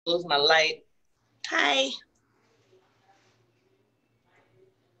Close my light. Hi.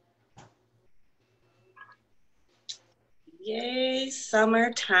 Yay,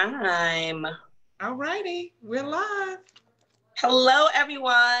 summertime. All righty, we're live. Hello,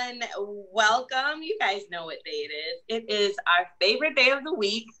 everyone. Welcome. You guys know what day it is. It is our favorite day of the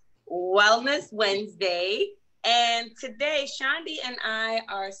week, Wellness Wednesday. And today, Shandi and I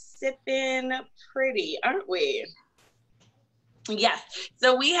are sipping pretty, aren't we? Yes.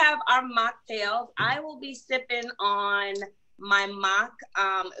 So we have our mocktails. I will be sipping on my mock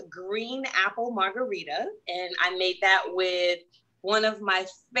green apple margarita, and I made that with one of my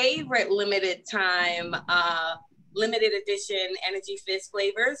favorite limited edition Energy Fizz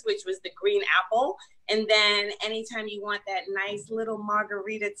flavors, which was the green apple. And then anytime you want that nice little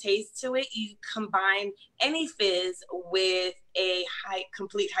margarita taste to it, you combine any fizz with a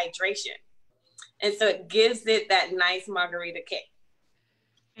complete hydration. And so it gives it that nice margarita kick.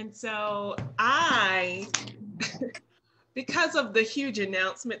 And so because of the huge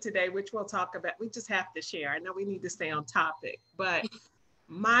announcement today, which we'll talk about, we just have to share. I know we need to stay on topic, but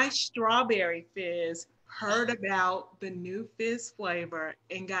my strawberry fizz heard about the new fizz flavor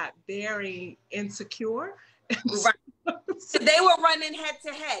and got very insecure. Right. They were running head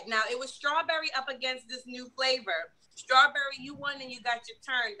to head. Now it was strawberry up against this new flavor. Strawberry, you won and you got your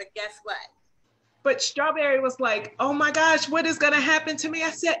turn, but guess what? But Strawberry was like, oh my gosh, what is going to happen to me? I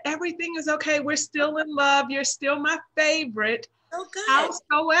said, everything is okay. We're still in love. You're still my favorite. So good.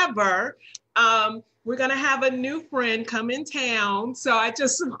 However, we're going to have a new friend come in town. So I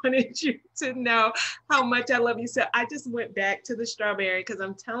just wanted you to know how much I love you. So I just went back to the strawberry because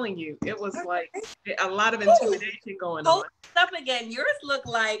I'm telling you, it was like a lot of intimidation going on. Up again. Yours look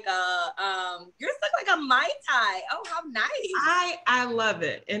like a Mai Tai. Oh, how nice. I love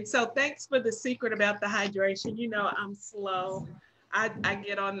it. And so thanks for the secret about the hydration. You know, I'm slow. I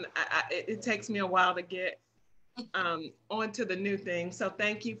get on, it takes me a while to get onto the new thing. So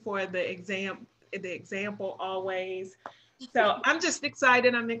thank you for the example always. So I'm just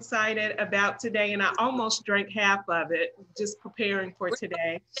excited. I'm excited about today. And I almost drank half of it just preparing for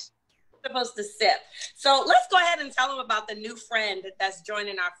today. Supposed to sip. So let's go ahead and tell them about the new friend that's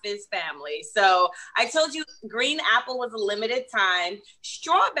joining our Fizz family. So I told you green apple was a limited time.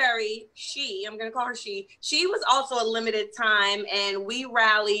 Strawberry, I'm going to call her she was also a limited time, and we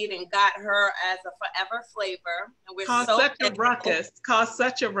rallied and got her as a forever flavor. And we're caused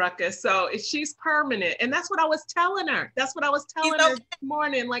such a ruckus. So she's permanent. And that's what I was telling her. That's what I was telling her this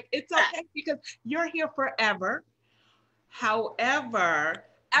morning. Like, it's okay because you're here forever. However,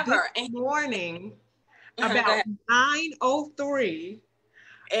 this morning, about 9:03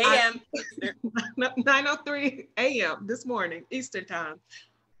 a.m. 9:03 a.m. this morning, Eastern time,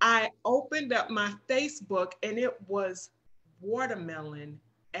 I opened up my Facebook and it was watermelon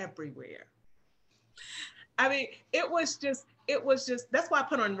everywhere. I mean, it was just, that's why I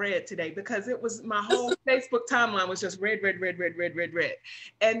put on red today, because it was my whole Facebook timeline was just red, red, red, red, red, red, red.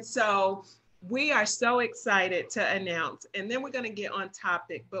 And so we are so excited to announce, and then we're going to get on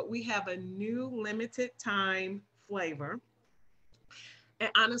topic, but we have a new limited time flavor. And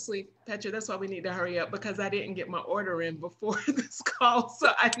honestly, Petra, that's why we need to hurry up, because I didn't get my order in before this call.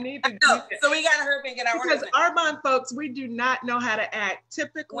 So I need to do it. So we got to hurry up and get our order in. Because Arbonne folks, we do not know how to act.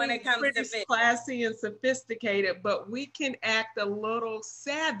 Typically, when it comes pretty to classy and sophisticated, but we can act a little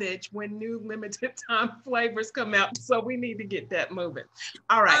savage when new limited time flavors come out. So we need to get that moving.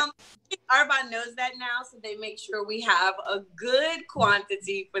 All right. Arbonne knows that now, so they make sure we have a good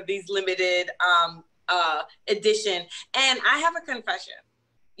quantity for these limited edition. And I have a confession.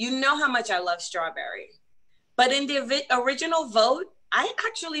 You know how much I love strawberry. But in the original vote, I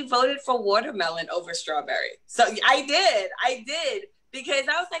actually voted for watermelon over strawberry. So I did. Because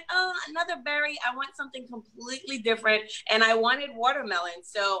I was like, oh, another berry. I want something completely different. And I wanted watermelon.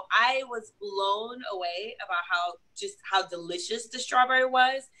 So I was blown away about how delicious the strawberry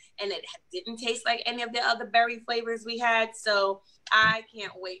was. And it didn't taste like any of the other berry flavors we had. So I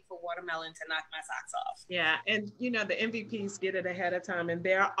can't wait for watermelon to knock my socks off. Yeah. And, you know, the MVPs get it ahead of time, and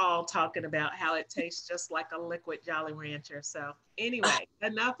they're all talking about how it tastes just like a liquid Jolly Rancher. So anyway,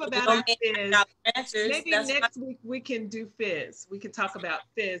 enough about our fizz. Maybe next week we can do fizz. We can talk about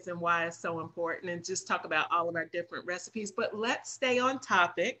fizz and why it's so important, and just talk about all of our different recipes. But let's stay on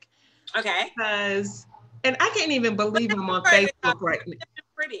topic. Okay. Because, and I can't even believe I'm on Facebook right now.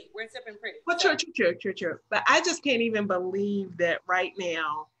 We're sipping pretty. Well, true. But I just can't even believe that right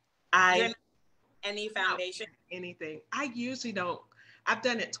now any foundation, anything. I usually don't. I've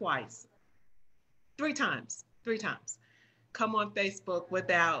done it twice, three times. Come on Facebook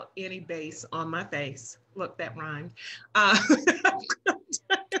without any base on my face. Look, that rhymed.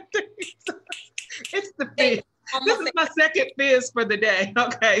 the fizz. This is my second fizz for the day.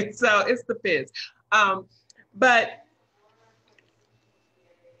 Okay, so it's the fizz. But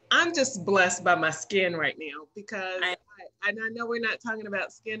I'm just blessed by my skin right now because I know we're not talking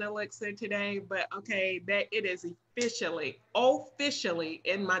about skin elixir today, but okay, that it is officially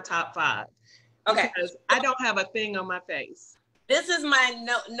in my top 5. Okay. Because I don't have a thing on my face. This is my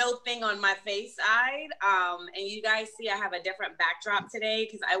no thing on my face side. And you guys see I have a different backdrop today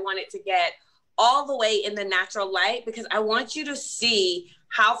because I wanted to get all the way in the natural light because I want you to see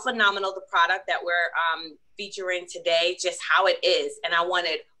how phenomenal the product that we're featuring today, just how it is. And I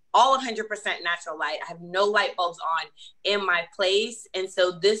wanted all 100% natural light. I have no light bulbs on in my place. And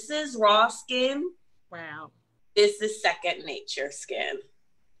so this is raw skin. Wow. This is second nature skin.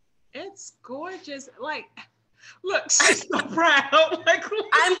 It's gorgeous. Like, look, she's so proud. Like,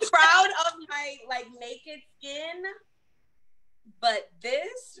 I'm proud of my naked skin, but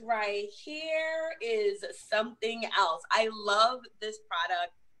this right here is something else. I love this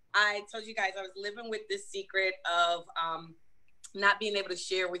product. I told you guys I was living with this secret of not being able to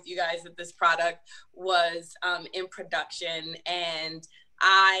share with you guys that this product was in production, and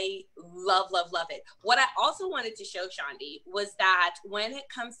I love it. What I also wanted to show Shandi was that when it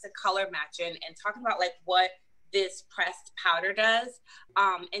comes to color matching and talking about like what this pressed powder does,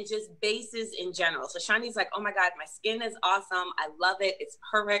 and just bases in general. So Shandi's like, oh my God, my skin is awesome. I love it. It's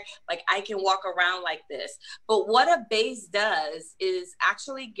perfect. Like I can walk around like this. But what a base does is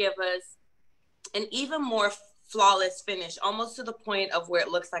actually give us an even more flawless finish, almost to the point of where it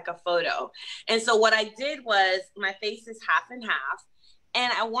looks like a photo. And so what I did was my face is half and half.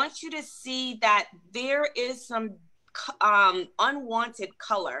 And I want you to see that there is some unwanted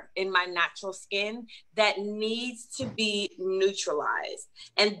color in my natural skin that needs to be neutralized.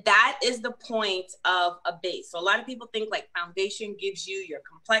 And that is the point of a base. So a lot of people think like foundation gives you your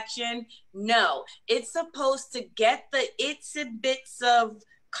complexion. No, it's supposed to get the itsy bits of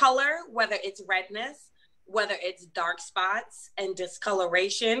color, whether it's redness, whether it's dark spots and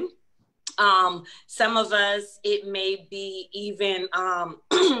discoloration. Some of us, it may be even,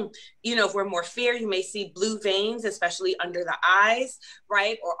 if we're more fair, you may see blue veins, especially under the eyes,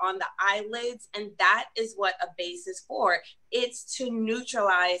 right? Or on the eyelids. And that is what a base is for. It's to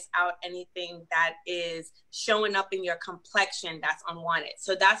neutralize out anything that is showing up in your complexion that's unwanted.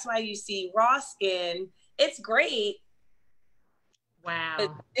 So that's why you see raw skin. It's great.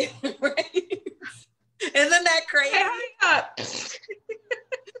 Wow. Right? Isn't that crazy?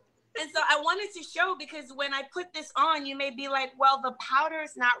 And so I wanted to show, because when I put this on, you may be like, well, the powder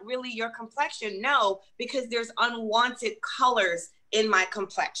is not really your complexion. No, because there's unwanted colors in my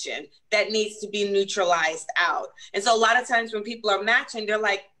complexion that needs to be neutralized out. And so a lot of times when people are matching, they're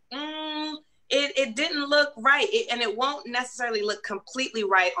like, it didn't look right. And it won't necessarily look completely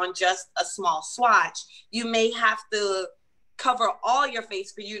right on just a small swatch. You may have to cover all your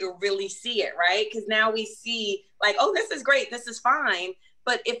face for you to really see it, right? Because now we see like, oh, this is great. This is fine.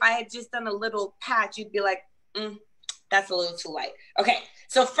 But if I had just done a little patch, you'd be like, that's a little too light. Okay,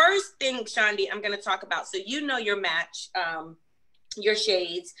 so first thing, Shandi, I'm going to talk about. So you know your match, your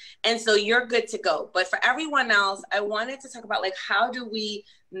shades, and so you're good to go. But for everyone else, I wanted to talk about like, how do we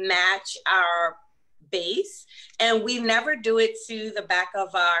match our base? And we never do it to the back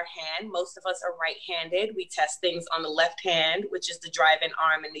of our hand. Most of us are right-handed. We test things on the left hand, which is the driving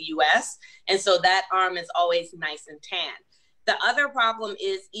arm in the US. And so that arm is always nice and tan. The other problem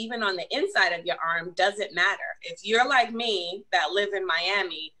is even on the inside of your arm doesn't matter. If you're like me that live in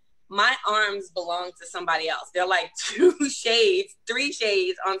Miami, my arms belong to somebody else. They're like 2 shades, 3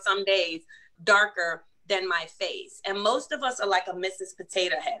 shades on some days darker than my face. And most of us are like a Mrs.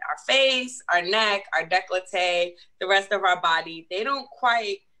 Potato Head. Our face, our neck, our décolleté, the rest of our body, they don't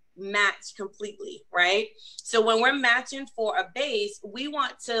quite match completely, right? So when we're matching for a base, we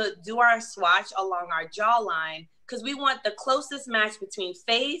want to do our swatch along our jawline, because we want the closest match between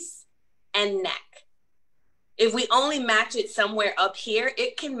face and neck. If we only match it somewhere up here,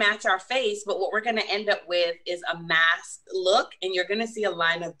 it can match our face, but what we're gonna end up with is a masked look, and you're gonna see a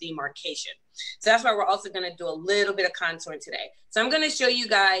line of demarcation. So that's why we're also gonna do a little bit of contouring today. So I'm gonna show you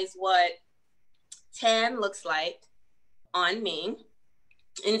guys what tan looks like on me.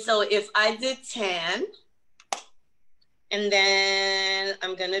 And so if I did tan, and then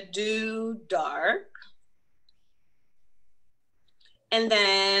I'm gonna do dark, and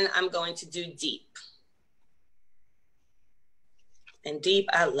then I'm going to do deep. And deep,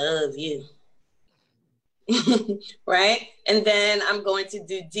 I love you. Right? And then I'm going to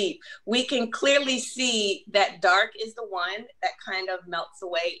do deep. We can clearly see that dark is the one that kind of melts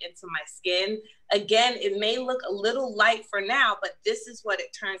away into my skin. Again, it may look a little light for now, but this is what it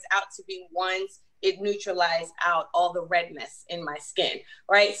turns out to be once it neutralize out all the redness in my skin,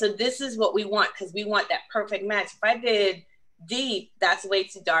 right? So this is what we want, because we want that perfect match. If I did deep, that's way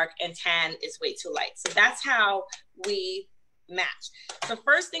too dark, and tan is way too light. So that's how we match. So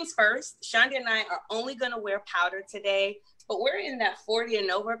first things first, Shandi and I are only going to wear powder today, but we're in that 40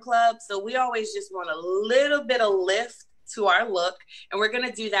 and over club. So we always just want a little bit of lift to our look. And we're going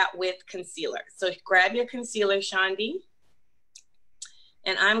to do that with concealer. So grab your concealer, Shandi.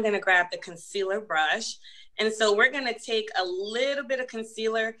 And I'm going to grab the concealer brush. And so we're going to take a little bit of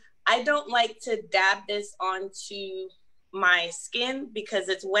concealer. I don't like to dab this onto my skin because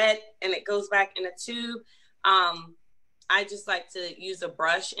it's wet and it goes back in a tube. I just like to use a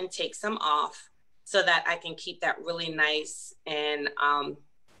brush and take some off so that I can keep that really nice and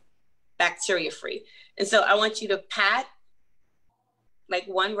bacteria free. And so I want you to pat like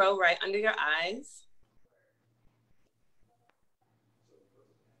one row right under your eyes.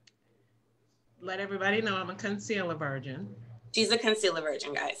 Let everybody know I'm a concealer virgin. She's a concealer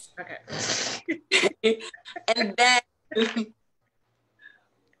virgin, guys. Okay. And then I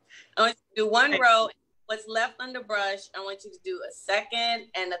want you to do one row. What's left on the brush, I want you to do a second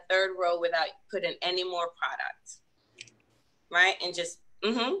and a third row without putting any more product, right? And just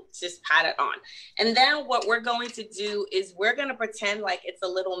pat it on. And then what we're going to do is we're going to pretend like it's a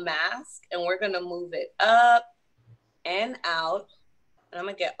little mask, and we're going to move it up and out. And I'm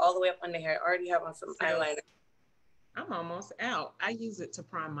going to get all the way up under here. I already have on some eyeliner. I'm almost out. I use it to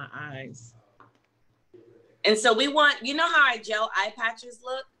prime my eyes. And so we want, you know how our gel eye patches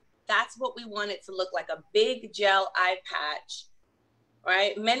look? That's what we want it to look like, a big gel eye patch,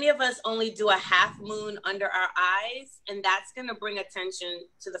 right? Many of us only do a half moon under our eyes, and that's going to bring attention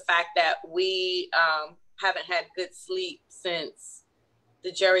to the fact that we haven't had good sleep since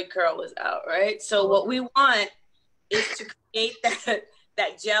the Jerry curl was out, right? So what we want is to create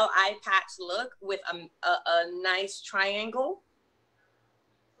that gel eye patch look with a nice triangle.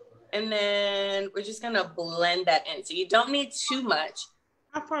 And then we're just going to blend that in. So you don't need too much.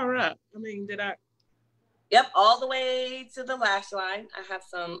 How far up? I mean, did I? Yep, all the way to the lash line. I have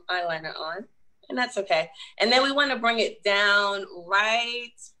some eyeliner on, and that's okay. And then we want to bring it down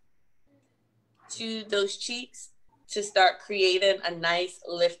right to those cheeks to start creating a nice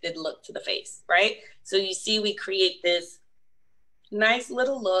lifted look to the face, right? So you see we create this nice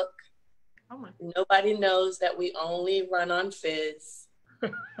little look. Oh my. Nobody knows that we only run on fizz.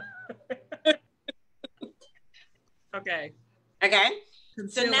 Okay. Okay.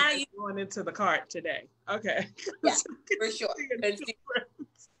 Concealer so now you're going into the cart today. Okay. Yeah, for sure.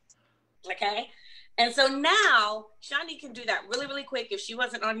 Okay. And so now Shandi can do that really, really quick. If she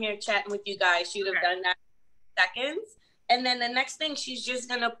wasn't on here chatting with you guys, she would have done that in seconds. And then the next thing, she's just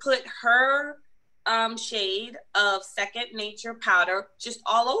going to put her shade of Second Nature powder just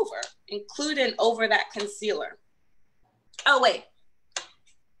all over, including over that concealer. Oh, wait.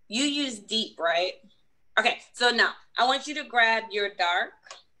 You use deep, right? Okay, so now I want you to grab your dark,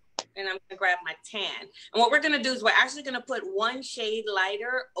 and I'm gonna grab my tan. And what we're gonna do is we're actually gonna put one shade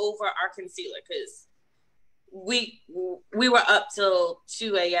lighter over our concealer, because we were up till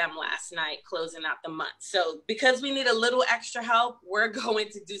 2 a.m. last night closing out the month. So because we need a little extra help, we're going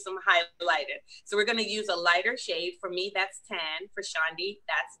to do some highlighter. So we're gonna use a lighter shade. For me, that's tan. For Shandi,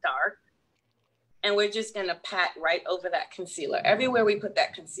 that's dark. And we're just gonna pat right over that concealer, everywhere we put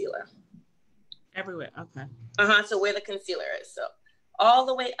that concealer. Everywhere, okay. So where the concealer is. So all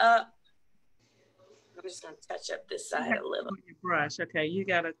the way up. I'm just gonna touch up this side a little. Your brush, okay. You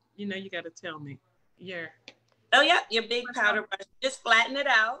gotta tell me. Oh yeah, your big powder brush. Just flatten it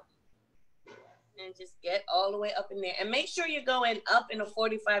out and just get all the way up in there. And make sure you're going up in a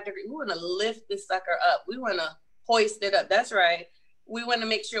 45-degree. We wanna lift this sucker up. We wanna hoist it up. That's right. We wanna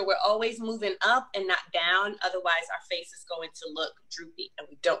make sure we're always moving up and not down. Otherwise our face is going to look droopy, and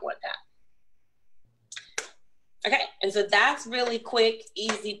we don't want that. Okay, and so that's really quick,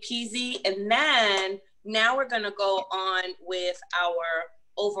 easy peasy. And then now we're gonna go on with our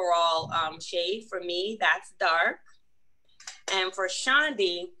overall shade. For me, that's dark. And for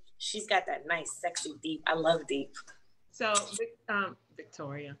Shandi, she's got that nice, sexy deep. I love deep. So,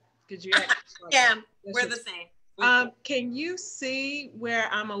 Victoria, could you? Yeah, we're the same. Can you see where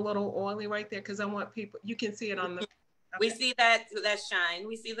I'm a little oily right there? Because I want people, you can see it on the. Okay. We see that shine.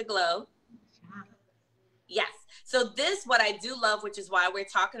 We see the glow. Yes. So this, what I do love, which is why we're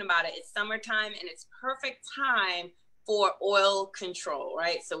talking about it, it's summertime and it's perfect time for oil control,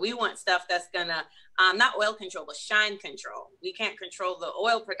 right? So we want stuff that's gonna, not oil control, but shine control. We can't control the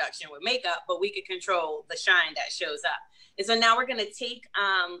oil production with makeup, but we can control the shine that shows up. And so now we're gonna take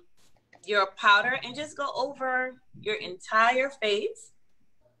your powder and just go over your entire face.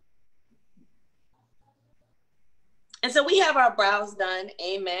 And so we have our brows done.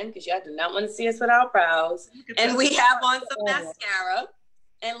 Amen. Because y'all do not want to see us without brows. And we have on some mascara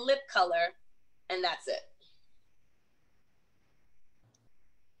and lip color. And that's it.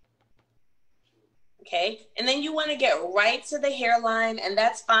 Okay. And then you want to get right to the hairline. And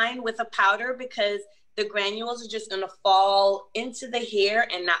that's fine with a powder because the granules are just going to fall into the hair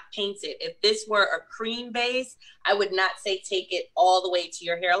and not paint it. If this were a cream base, I would not say take it all the way to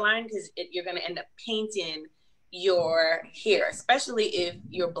your hairline because you're going to end up painting your hair, especially if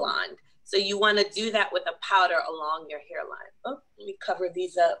you're blonde. So you want to do that with a powder along your hairline. Oh, let me cover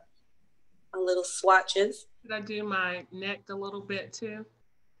these up. A little swatches. Did I do my neck a little bit too?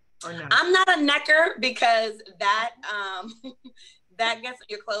 Or no? I'm not a necker because that that gets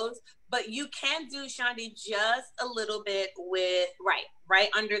your clothes. But you can do, Shandi, just a little bit with, right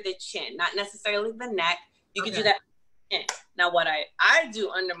under the chin, not necessarily the neck. You can do that. Now, what I do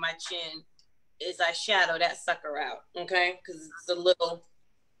under my chin is I shadow that sucker out, okay? Because it's a little,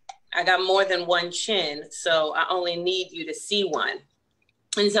 I got more than one chin, so I only need you to see one.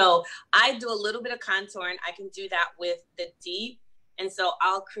 And so I do a little bit of contouring. I can do that with the deep. And so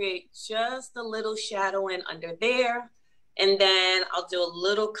I'll create just a little shadowing under there. And then I'll do a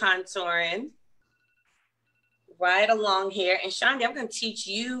little contouring right along here. And Shandi, I'm going to teach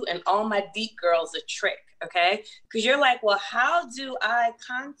you and all my deep girls a trick, okay? Because you're like, well, how do I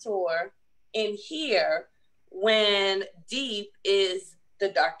contour in here when deep is the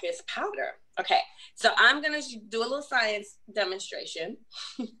darkest powder? Okay, so I'm going to do a little science demonstration.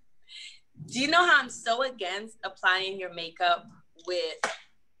 Do you know how I'm so against applying your makeup with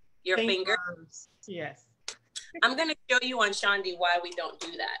your fingers? Yes. I'm going to show you on Shandi why we don't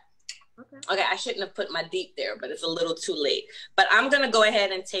do that. Okay, I shouldn't have put my deep there, but it's a little too late. But I'm going to go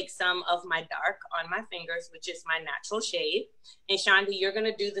ahead and take some of my dark on my fingers, which is my natural shade. And Shandi, you're going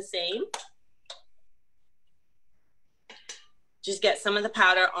to do the same. Just get some of the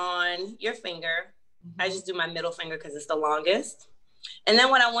powder on your finger. I just do my middle finger because it's the longest. And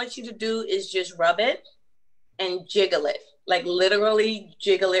then what I want you to do is just rub it and jiggle it. Like literally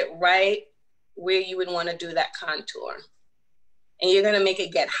jiggle it right where you would want to do that contour. And you're going to make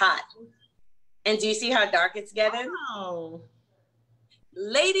it get hot. And do you see how dark it's getting? Oh.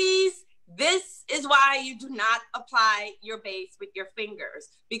 Ladies, this is why you do not apply your base with your fingers,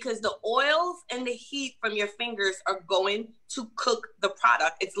 because the oils and the heat from your fingers are going to cook the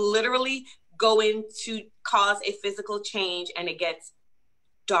product. It's literally going to cause a physical change and it gets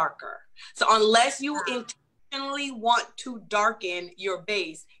darker. So unless you intentionally want to darken your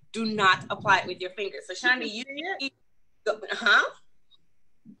base, do not apply it with your fingers. So Shandi,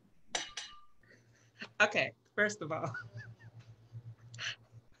 Okay, first of all.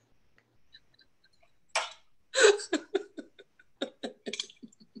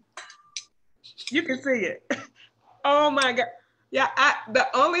 You can see it. Oh my God. Yeah, the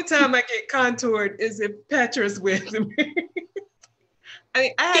only time I get contoured is if Petra's with me. I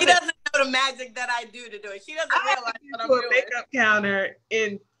mean, he doesn't know the magic that I do to do it. She doesn't realize what I'm doing. I haven't been to a makeup counter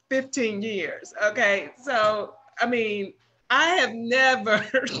in 15 years. Okay, so I mean, I have never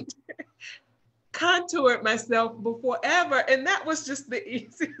contoured myself before ever, and that was just the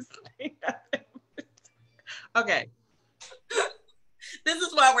easiest thing I've ever done. Okay. This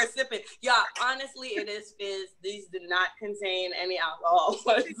is why we're sipping. Yeah, honestly, it is fizz. These do not contain any alcohol.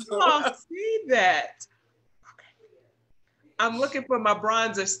 Oh, see that. I'm looking for my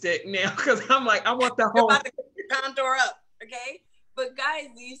bronzer stick now because I'm like, I want the whole. You're about to contour up, okay? But guys,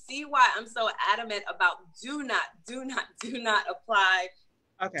 do you see why I'm so adamant about do not apply,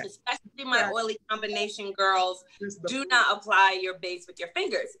 especially my oily combination girls, do not apply your base with your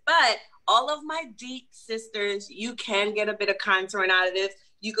fingers. But all of my deep sisters, you can get a bit of contouring out of this.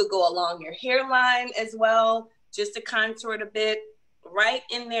 You could go along your hairline as well, just to contour it a bit. Right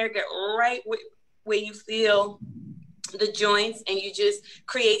in there, get right where you feel the joints, and you just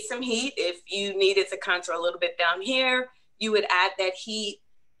create some heat. If you needed to contour a little bit down here, you would add that heat,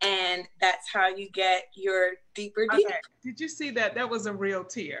 and that's how you get your deeper deep. Okay. Did you see that? That was a real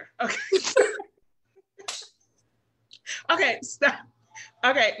tear. Okay. Okay, stop.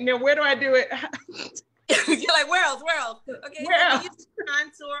 Okay, now where do I do it? You're like, where else? Okay, where else? We use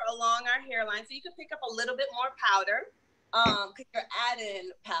contour along our hairline, so you can pick up a little bit more powder. Because you're adding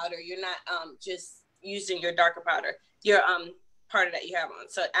powder, you're not just using your darker powder, your powder that you have on.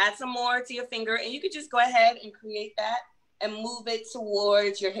 So add some more to your finger, and you could just go ahead and create that and move it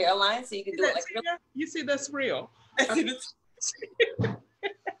towards your hairline, so you can do it like real. You see, that's real.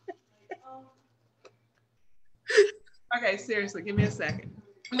 Okay, seriously, give me a second.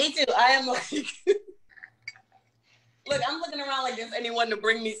 Me too. I am like, look, I'm looking around like there's anyone to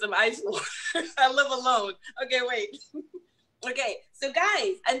bring me some ice water. I live alone. Okay, wait. Okay, so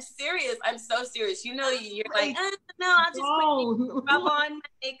guys, I'm serious. I'm so serious. You know, you're like, no, I'll just quickly rub on my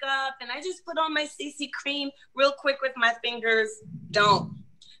makeup and I just put on my CC cream real quick with my fingers. Don't.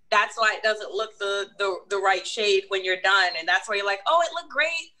 That's why it doesn't look the right shade when you're done. And that's why you're like, oh, it looked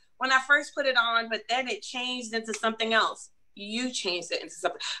great when I first put it on, but then it changed into something else. You changed it into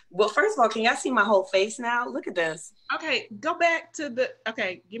something. Well, first of all, can y'all see my whole face now? Look at this. Okay, go back to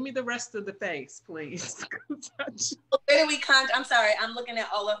give me the rest of the face, please. Where do we I'm sorry, I'm looking at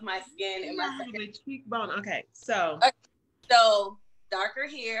all of my skin and my cheekbone. Okay, so darker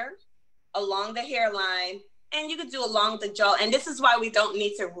hair along the hairline, and you could do along the jaw. And this is why we don't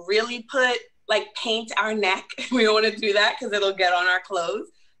need to really paint our neck. We don't want to do that because it'll get on our clothes.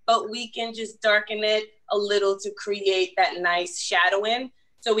 But we can just darken it a little to create that nice shadowing,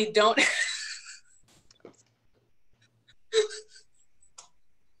 so we don't.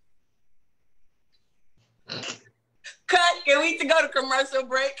 Cut. Can we go to commercial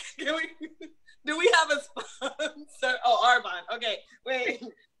break? Do we have a sponsor? Oh, Arbonne. Okay, wait.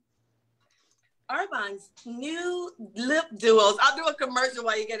 Arbonne's new lip duos. I'll do a commercial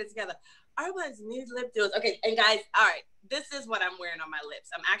while you get it together. Arbonne's new lip duos. Okay, and guys, all right, this is what I'm wearing on my lips.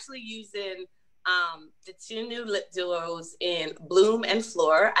 I'm actually using the two new lip duos in Bloom and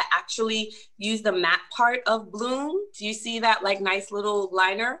Floor. I actually use the matte part of Bloom. Do you see that nice little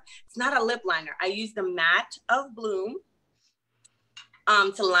liner? It's not a lip liner. I use the matte of Bloom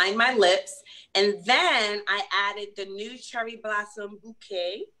to line my lips. And then I added the new Cherry Blossom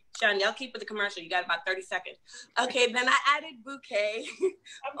Bouquet. Sean, y'all keep with the commercial. You got about 30 seconds. Okay, then I added Bouquet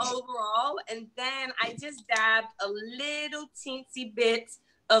overall. And then I just dabbed a little teensy bit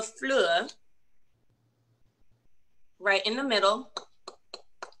of Fleur right in the middle.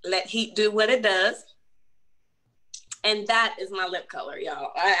 Let heat do what it does. And that is my lip color,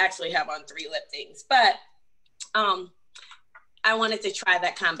 y'all. I actually have on 3 lip things, but I wanted to try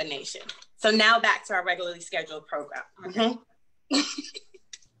that combination. So now back to our regularly scheduled program. Mm-hmm.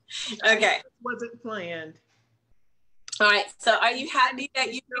 Okay. Wasn't planned. All right. So are you happy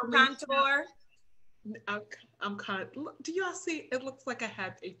that you can contour? I'm do y'all see? It looks like I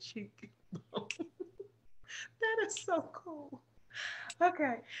have a cheek. That is so cool.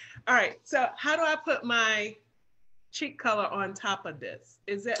 Okay. All right. So how do I put my cheek color on top of this?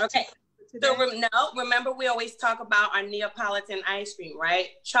 Is it okay? So remember we always talk about our Neapolitan ice cream, right?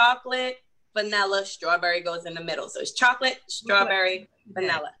 Chocolate, vanilla, strawberry goes in the middle. So it's chocolate, strawberry,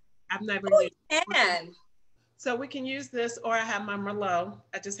 vanilla. I've never used it. So we can use this, or I have my Merlot.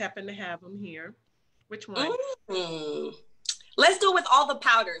 I just happen to have them here. Which one? Mm. Let's do it with all the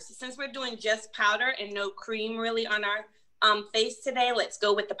powders. Since we're doing just powder and no cream really on our face today, let's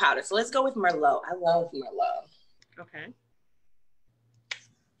go with the powder. So let's go with Merlot. I love Merlot. Okay.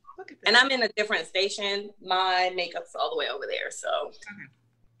 Look at that. And I'm in a different station. My makeup's all the way over there, so. Okay.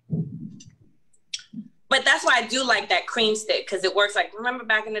 But that's why I do like that cream stick, because it works remember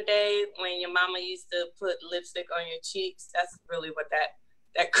back in the day when your mama used to put lipstick on your cheeks? That's really what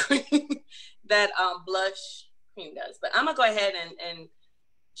that cream, that blush cream does. But I'm gonna go ahead and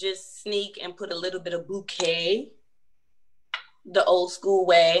just sneak and put a little bit of Bouquet the old school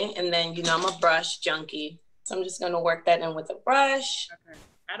way. And then, I'm a brush junkie. So I'm just gonna work that in with a brush. Okay.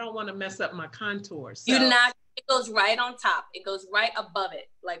 I don't want to mess up my contour. So. It goes right on top. It goes right above it,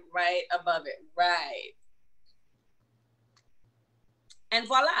 right above it, right. And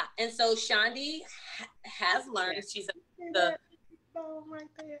voila. And so Shandi has learned, she's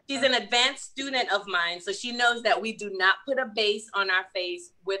an advanced student of mine. So she knows that we do not put a base on our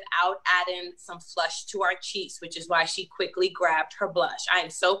face without adding some flush to our cheeks, which is why she quickly grabbed her blush. I am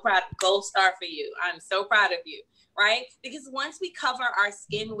so proud. Gold star for you. I'm so proud of you. Right? Because once we cover our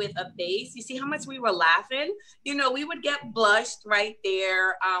skin with a base, you see how much we were laughing? We would get blushed right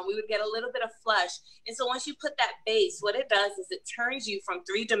there. We would get a little bit of flush. And so once you put that base, what it does is it turns you from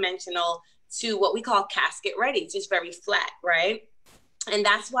 3-dimensional to what we call casket ready, just very flat, right? And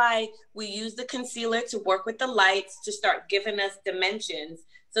that's why we use the concealer to work with the lights to start giving us dimensions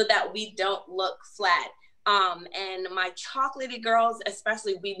so that we don't look flat. And my chocolatey girls,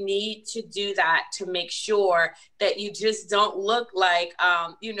 especially, we need to do that to make sure that you just don't look like,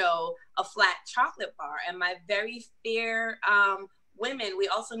 a flat chocolate bar. And my very fair women, we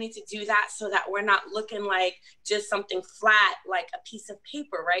also need to do that so that we're not looking like just something flat, like a piece of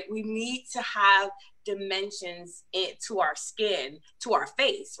paper, right? We need to have dimensions to our skin, to our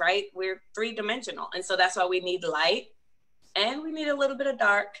face, right? We're 3-dimensional. And so that's why we need light and we need a little bit of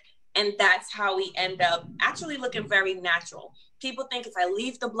dark. And that's how we end up actually looking very natural. People think if I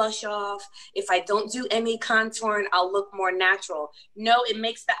leave the blush off, if I don't do any contouring, I'll look more natural. No, it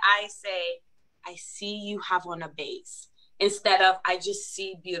makes the eye say, I see you have on a base. instead of I just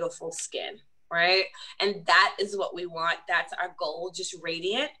see beautiful skin, right? And that is what we want. That's our goal, just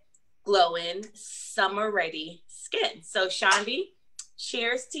radiant, glowing, summer ready skin. So Shandi,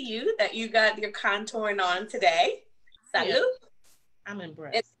 cheers to you that you got your contouring on today. Salud. Yeah, I'm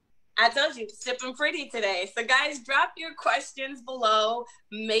impressed. I told you, sipping pretty today. So guys, drop your questions below.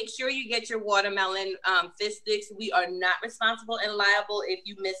 Make sure you get your watermelon fist sticks. We are not responsible and liable if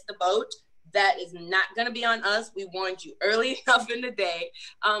you miss the boat. That is not going to be on us. We warned you early enough in the day.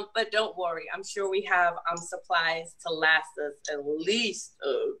 But don't worry. I'm sure we have supplies to last us at least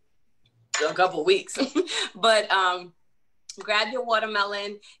a couple weeks. But grab your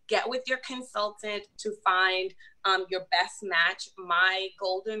watermelon, get with your consultant to find your best match. My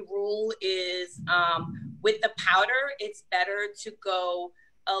golden rule is with the powder, it's better to go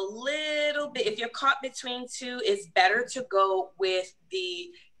a little bit. If you're caught between two, it's better to go with the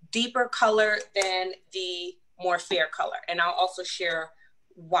deeper color than the more fair color. And I'll also share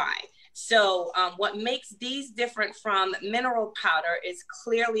why. So what makes these different from mineral powder is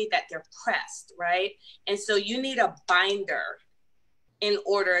clearly that they're pressed, right? And so you need a binder in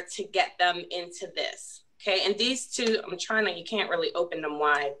order to get them into this, okay? And these two, I'm trying to, you can't really open them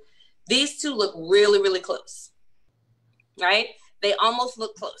wide. These two look really, really close, right? They almost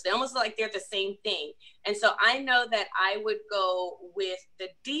look close. They almost look like they're the same thing. And so I know that I would go with the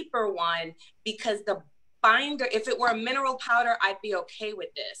deeper one because the binder, if it were a mineral powder, I'd be okay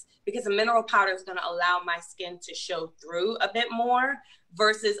with this because a mineral powder is going to allow my skin to show through a bit more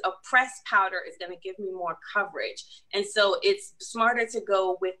versus a pressed powder is going to give me more coverage. And so it's smarter to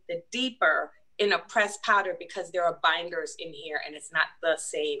go with the deeper in a pressed powder because there are binders in here and it's not the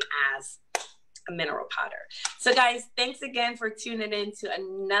same as a mineral powder. So guys, thanks again for tuning in to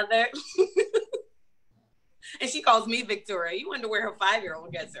another and she calls me Victoria. You wonder where her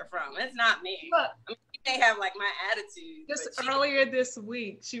 5-year-old gets her from. It's not me. Look, I mean, she may have like my attitude. Just earlier this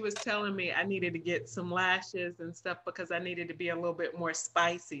week, she was telling me I needed to get some lashes and stuff because I needed to be a little bit more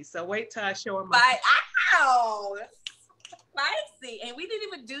spicy. So wait till I show her my. Ow! Spicy. And we didn't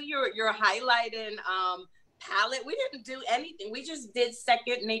even do your highlighting palette. We didn't do anything. We just did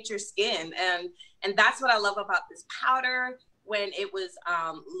Second Nature Skin. And that's what I love about this powder. When it was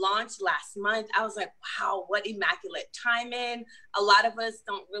launched last month, I was like, wow, what immaculate timing. A lot of us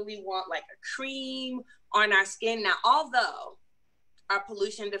don't really want like a cream on our skin. Now, although our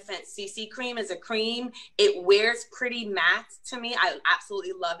Pollution Defense CC cream is a cream, it wears pretty matte to me. I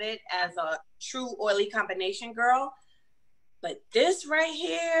absolutely love it as a true oily combination girl. But this right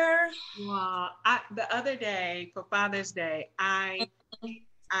here. Well, the other day for Father's Day,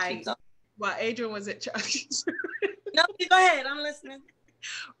 while Adrian was at church. No, go ahead. I'm listening.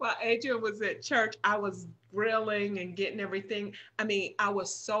 While Adrian was at church, I was grilling and getting everything. I mean, I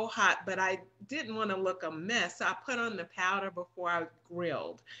was so hot, but I didn't want to look a mess. So I put on the powder before I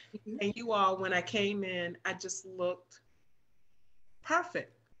grilled. Mm-hmm. And you all, when I came in, I just looked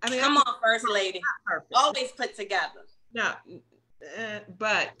perfect. I mean, come on, First Lady. Perfect. Always put together. No,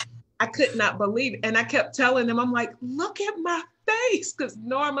 but I could not believe it. And I kept telling them, I'm like, look at my face. Because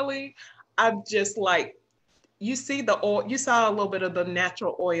normally I'm just like, you see the oil, you saw a little bit of the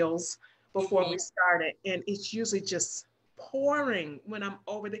natural oils before we started, and it's usually just pouring when I'm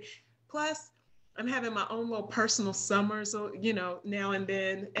over there. Plus, I'm having my own little personal summers, you know, now and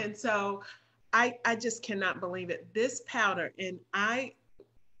then. And so I just cannot believe it. This powder, and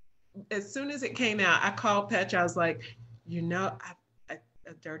as soon as it came out, I called Petra. I was like, you know,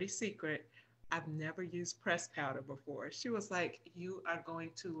 a dirty secret. I've never used pressed powder before. She was like, you are going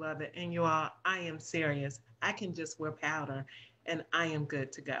to love it. And you all, I am serious. I can just wear powder and I am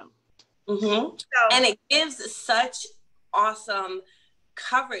good to go. Mm-hmm. And it gives such awesome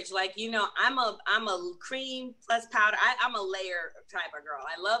coverage. Like, you know, I'm a cream plus powder. I'm a layer type of girl.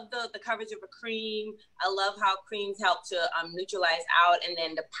 I love the coverage of a cream. I love how creams help to neutralize out, and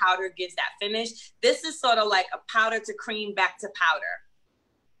then the powder gives that finish. This is sort of like a powder to cream back to powder.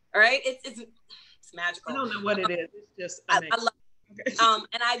 All right, it's magical. I don't know what it is. It's just I love it.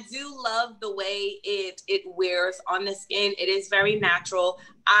 And I do love the way it wears on the skin. It is very natural.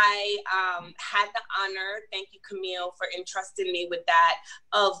 I had the honor, thank you, Camille, for entrusting me with that,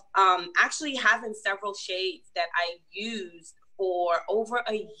 of actually having several shades that I used for over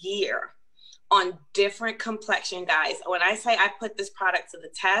a year on different complexion guys. When I say I put this product to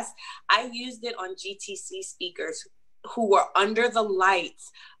the test, I used it on GTC speakers who were under the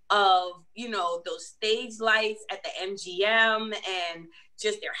lights of, you know, those stage lights at the MGM and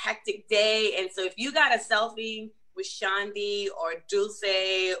just their hectic day. And so if you got a selfie with Shandi or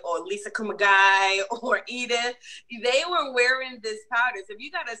Dulce or Lisa Kumagai or Edith, they were wearing this powder. So if you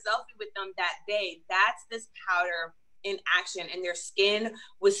got a selfie with them that day, that's this powder in action, and their skin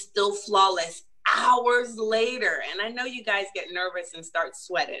was still flawless hours later. And I know you guys get nervous and start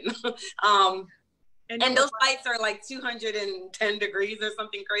sweating. And those lights are like 210 degrees or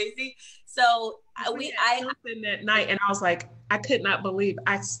something crazy. So I something that night, and I was like, I could not believe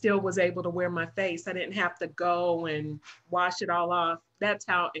I still was able to wear my face. I didn't have to go and wash it all off. That's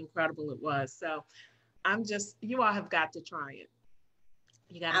how incredible it was. So you all have got to try it.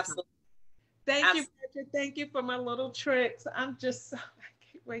 You got to. Absolutely. Thank you, Patrick. Thank you for my little tricks. I can't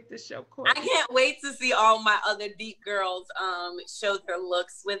wait to show Courtney. I can't wait to see all my other Deep girls show their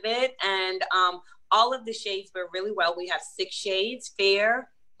looks with it. And all of the shades wear really well. We have 6 shades: fair,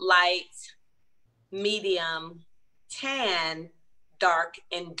 light, medium, tan, dark,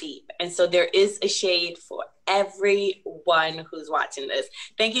 and deep. And so there is a shade for everyone who's watching this.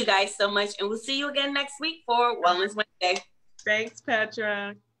 Thank you guys so much. And we'll see you again next week for Wellness Wednesday. Thanks,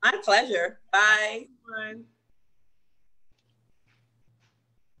 Petra. My pleasure. Bye. Bye.